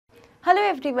Hello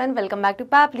everyone, welcome back to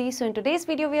Pabbly. So in today's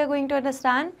video we are going to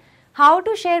understand how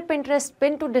to share Pinterest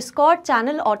pin to Discord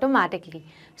channel automatically.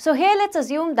 So here let's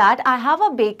assume that I have a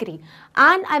bakery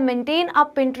and I maintain a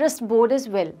Pinterest board as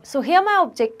well. So here my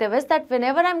objective is that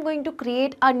whenever I'm going to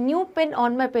create a new pin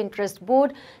on my Pinterest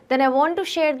board, then I want to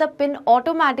share the pin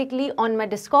automatically on my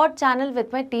Discord channel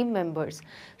with my team members.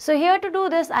 So here to do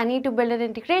this, I need to build an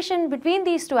integration between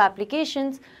these two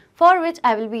applications, for which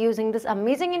I will be using this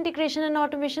amazing integration and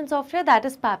automation software, that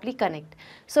is Pabbly Connect.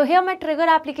 So here my trigger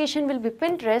application will be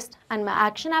Pinterest and my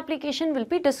action application will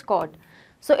be Discord.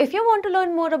 So if you want to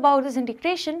learn more about this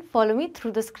integration, follow me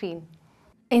through the screen.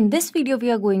 In this video, we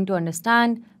are going to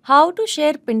understand how to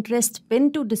share Pinterest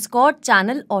pin to Discord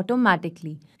channel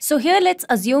automatically. So here let's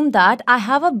assume that I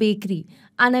have a bakery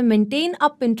and I maintain a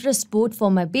Pinterest board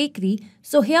for my bakery.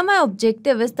 So here my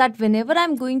objective is that whenever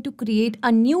I'm going to create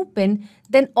a new pin,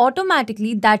 then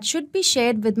automatically that should be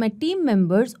shared with my team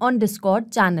members on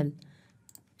Discord channel.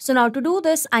 So now to do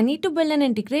this, I need to build an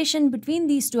integration between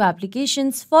these two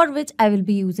applications, for which I will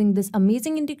be using this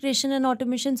amazing integration and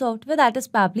automation software, that is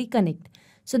Pabbly Connect.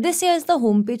 So this here is the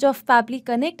homepage of Pabbly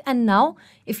Connect, and now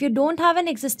if you don't have an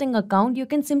existing account, you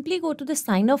can simply go to the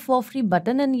sign up for free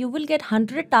button and you will get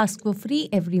 100 tasks for free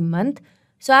every month.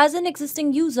 So as an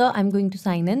existing user, I'm going to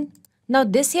sign in. Now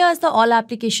this here is the all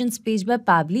applications page by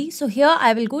Pabbly. So here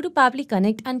I will go to Pabbly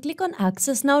Connect and click on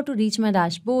access now to reach my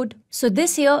dashboard. So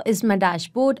this here is my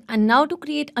dashboard, and now to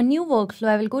create a new workflow,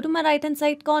 I will go to my right hand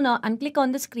side corner and click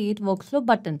on this create workflow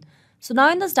button. So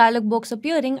now in this dialog box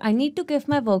appearing, I need to give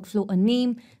my workflow a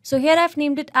name. So here I've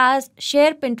named it as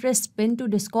share Pinterest pin to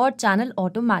Discord channel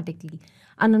automatically.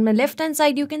 And on my left hand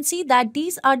side, you can see that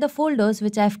these are the folders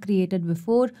which I've created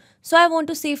before. So I want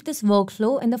to save this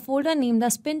workflow in the folder named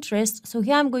as Pinterest. So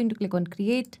here I'm going to click on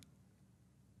create.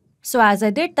 So as I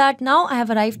did that, now I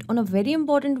have arrived on a very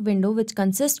important window which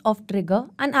consists of trigger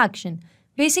and action.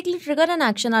 Basically, trigger and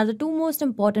action are the two most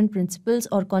important principles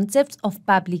or concepts of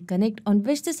Pabbly Connect on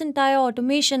which this entire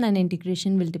automation and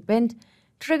integration will depend.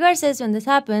 Trigger says when this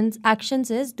happens, action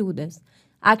says do this.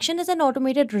 Action is an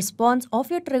automated response of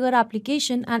your trigger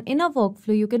application, and in a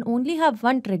workflow, you can only have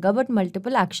one trigger but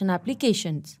multiple action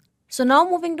applications. So now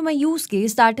moving to my use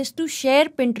case, that is to share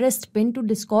Pinterest pin to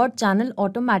Discord channel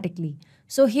automatically.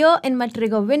 So here in my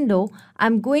trigger window,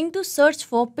 I'm going to search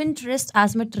for Pinterest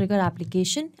as my trigger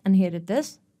application, and here it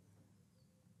is.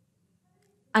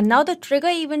 And now the trigger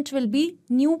event will be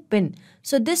new pin.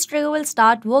 So this trigger will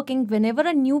start working whenever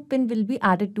a new pin will be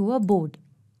added to a board.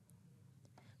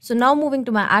 So now moving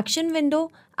to my action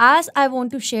window, as I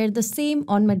want to share the same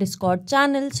on my Discord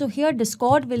channel. So here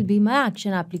Discord will be my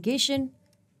action application.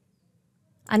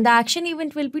 And the action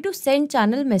event will be to send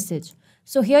channel message.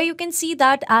 So here you can see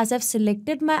that as I've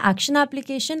selected my action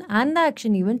application and the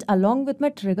action event along with my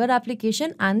trigger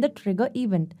application and the trigger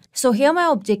event. So here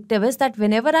my objective is that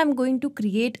whenever I'm going to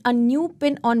create a new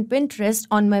pin on Pinterest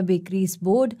on my bakery's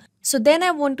board, so then I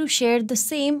want to share the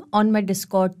same on my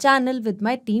Discord channel with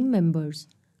my team members.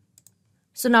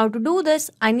 So now to do this,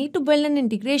 I need to build an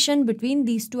integration between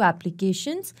these two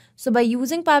applications. So by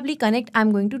using Pabbly Connect,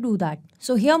 I'm going to do that.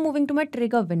 So here moving to my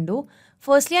trigger window,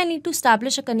 firstly I need to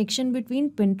establish a connection between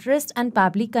Pinterest and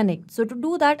Pabbly Connect. So to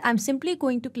do that, I'm simply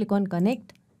going to click on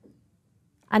connect.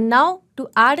 And now to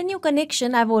add a new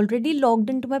connection, I've already logged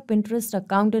into my Pinterest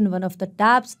account in one of the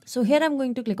tabs. So here I'm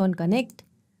going to click on connect.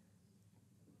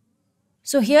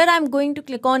 So here I'm going to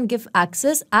click on give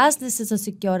access as this is a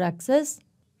secure access.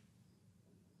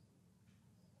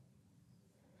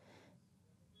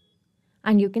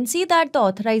 And you can see that the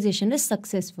authorization is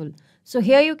successful. So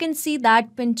here you can see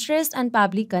that Pinterest and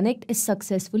Pabbly Connect is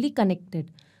successfully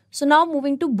connected. So now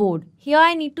moving to board. Here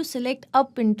I need to select a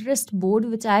Pinterest board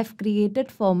which I have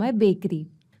created for my bakery.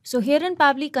 So here in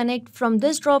Pabbly Connect, from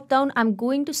this drop down, I'm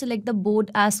going to select the board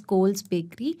as Cole's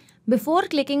Bakery. Before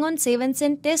clicking on save and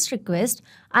send test request,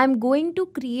 I'm going to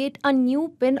create a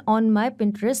new pin on my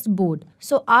Pinterest board.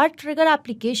 So our trigger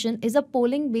application is a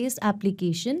polling based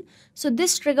application. So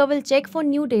this trigger will check for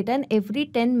new data in every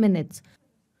 10 minutes.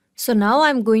 So now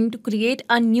I'm going to create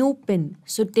a new pin.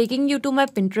 So taking you to my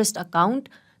Pinterest account.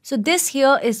 So this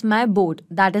here is my board,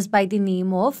 that is by the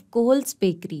name of Cole's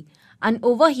Bakery. And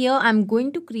over here, I'm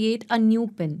going to create a new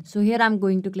pin. So here I'm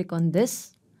going to click on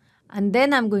this. And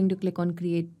then I'm going to click on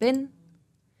create pin.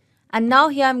 And now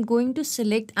here I'm going to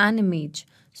select an image.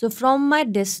 So from my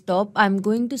desktop, I'm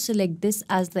going to select this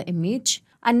as the image.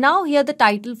 And now here the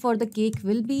title for the cake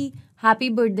will be Happy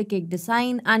Birthday Cake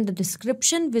Design. And the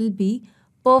description will be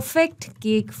Perfect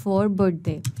Cake for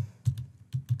Birthday.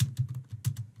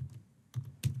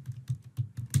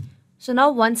 So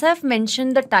now once I've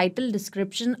mentioned the title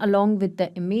description along with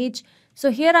the image, So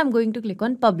here I'm going to click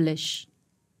on publish.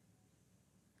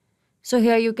 So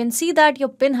here you can see that your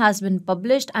pin has been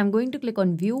published. I'm going to click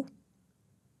on view.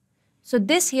 So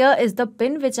this here is the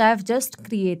pin which I have just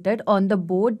created on the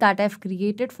board that I've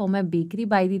created for my bakery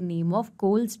by the name of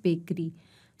Cole's Bakery.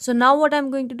 So now what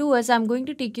I'm going to do is I'm going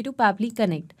to take you to Pabbly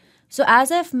Connect. So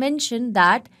as I've mentioned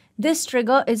that this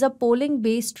trigger is a polling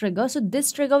based trigger. So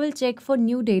this trigger will check for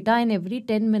new data in every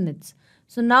 10 minutes.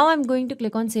 So now I'm going to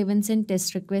click on save and send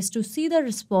test request to see the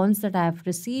response that I have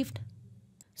received.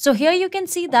 So here you can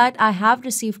see that I have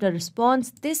received a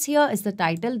response. This here is the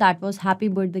title, that was Happy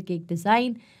Birthday Cake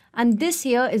Design. And this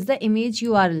here is the image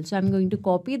URL. So I'm going to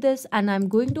copy this and I'm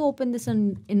going to open this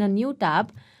in a new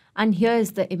tab. And here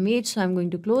is the image. So I'm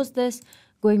going to close this,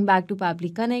 going back to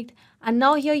Pabbly Connect. And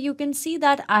now here you can see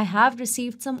that I have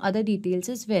received some other details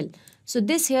as well. So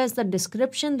this here is the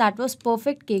description, that was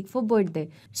perfect cake for birthday.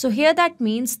 So here that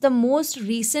means the most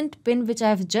recent pin which I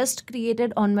have just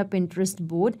created on my Pinterest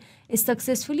board is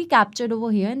successfully captured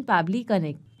over here in Pabbly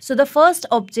Connect. So the first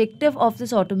objective of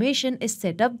this automation is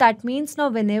set up. That means now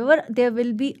whenever there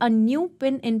will be a new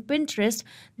pin in Pinterest,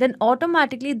 then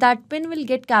automatically that pin will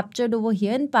get captured over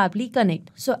here in Pabbly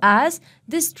Connect. So as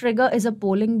this trigger is a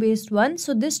polling based one,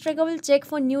 so this trigger will check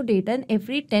for new data in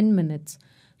every 10 minutes.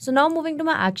 So now moving to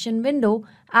my action window,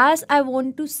 as I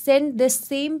want to send this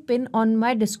same pin on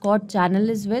my Discord channel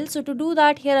as well. So to do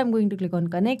that, here I'm going to click on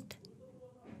connect.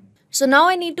 So now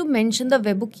I need to mention the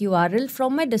webhook URL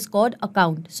from my Discord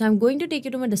account. So I'm going to take you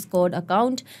to my Discord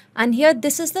account, and here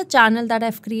this is the channel that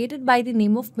I've created by the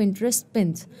name of Pinterest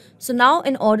Pins. So now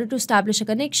in order to establish a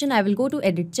connection, I will go to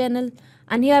edit channel,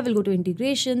 and here I will go to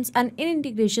integrations, and in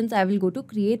integrations I will go to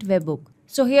create webhook.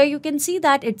 So here you can see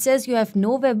that it says you have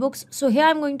no webhooks. So here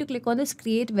I'm going to click on this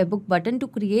create webhook button to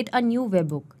create a new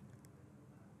webhook.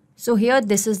 So here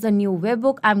this is the new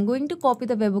webhook. I'm going to copy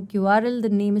the webhook URL. The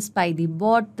name is Pabbly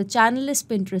Bot. The channel is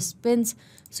Pinterest Pins.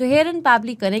 So here in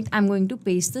Pabbly Connect, I'm going to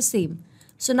paste the same.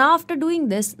 So now after doing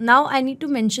this, now I need to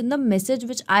mention the message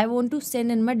which I want to send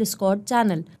in my Discord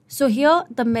channel. So here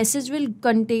the message will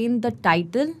contain the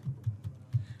title,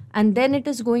 and then it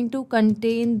is going to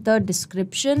contain the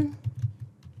description.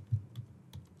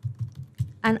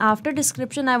 And after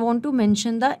description, I want to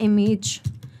mention the image.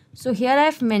 So here I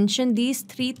have mentioned these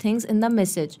three things in the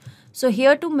message. So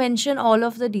here to mention all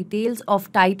of the details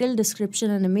of title,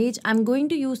 description and image, I'm going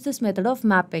to use this method of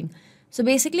mapping. So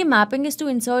basically mapping is to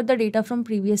insert the data from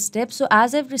previous steps. So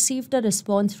as I've received a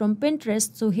response from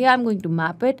Pinterest, so here I'm going to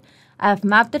map it. I have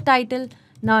mapped the title.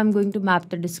 Now I'm going to map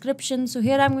the description. So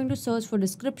here I'm going to search for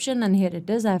description, and here it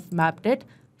is. I've mapped it.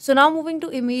 So now moving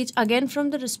to image, again from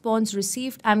the response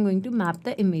received, I'm going to map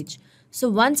the image. So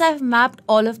once I've mapped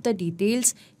all of the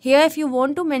details, here if you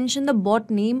want to mention the bot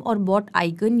name or bot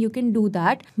icon, you can do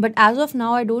that. But as of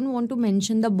now, I don't want to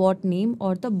mention the bot name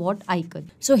or the bot icon.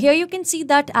 So here you can see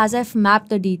that as I've mapped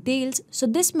the details, so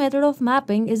this method of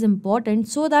mapping is important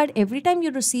so that every time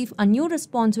you receive a new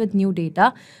response with new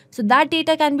data, so that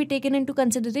data can be taken into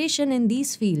consideration in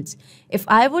these fields. If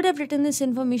I would have written this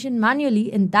information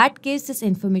manually, in that case, this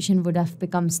information would have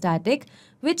become static,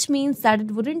 which means that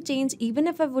it wouldn't change even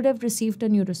if I would have received a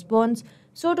new response.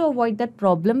 So to avoid that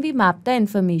problem, we map the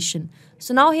information.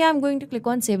 So now here I'm going to click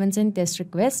on save and send test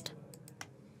request.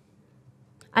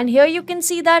 And here you can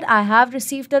see that I have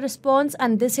received a response,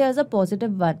 and this here is a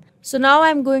positive one. So now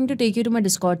I'm going to take you to my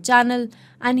Discord channel,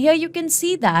 and here you can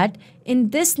see that in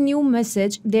this new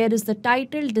message, there is the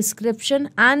title,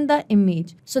 description and the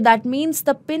image. So that means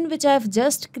the pin which I have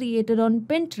just created on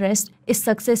Pinterest is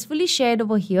successfully shared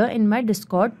over here in my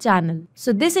Discord channel.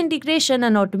 So this integration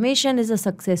and automation is a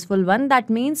successful one. That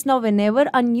means now whenever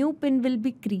a new pin will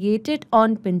be created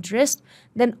on Pinterest,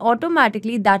 then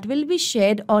automatically that will be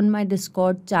shared on my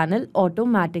Discord channel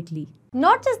automatically.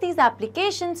 Not just these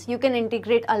applications, you can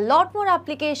integrate a lot more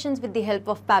applications with the help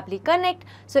of Pabbly Connect.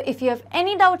 So if you have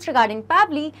any doubts regarding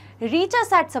Pabbly, reach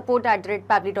us at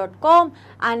support@pabbly.com,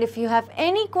 and if you have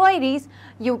any queries,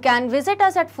 you can visit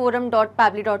us at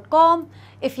forum.pabbly.com.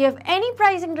 If you have any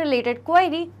pricing related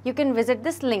query, you can visit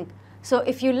this link. So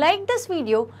if you like this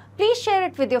video, please share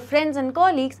it with your friends and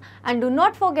colleagues, and do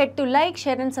not forget to like,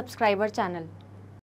 share and subscribe our channel.